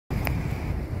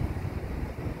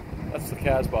That's the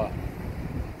Casbah.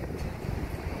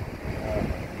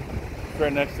 It's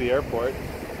right next to the airport.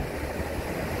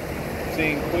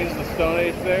 Seeing Queens of the Stone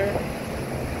Age there.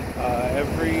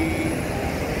 Every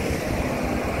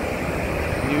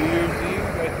New Year's Eve,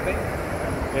 I think.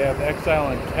 They have Exile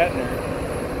on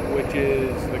Kettner, which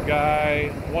is the guy,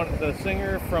 the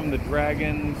singer from the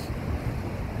Dragons,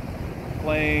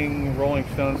 playing Rolling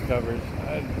Stones covers.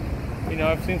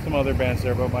 I've seen some other bands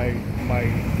there, but my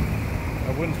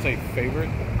I wouldn't say favorite.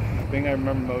 The thing I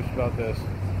remember most about this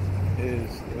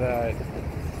is that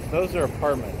those are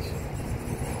apartments.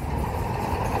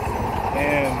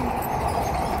 And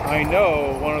I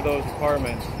know one of those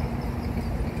apartments,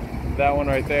 that one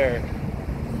right there,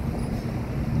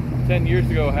 10 years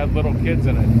ago had little kids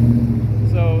in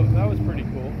it. So that was pretty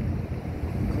cool.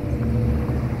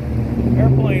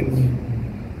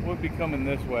 Airplanes would be coming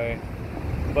this way,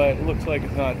 but it looks like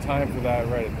it's not time for that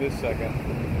right at this second.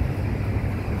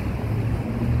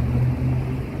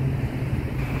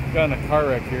 Got in a car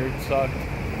wreck here, it sucked.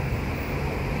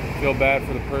 Feel bad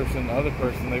for the other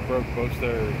person, they broke both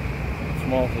their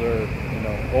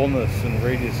ulnus and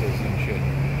radiuses and shit.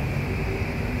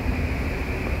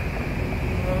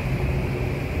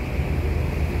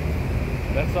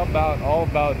 That's all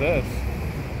about this.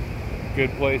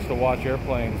 Good place to watch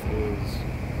airplanes is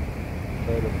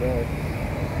right up there,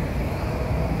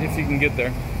 if you can get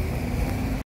there.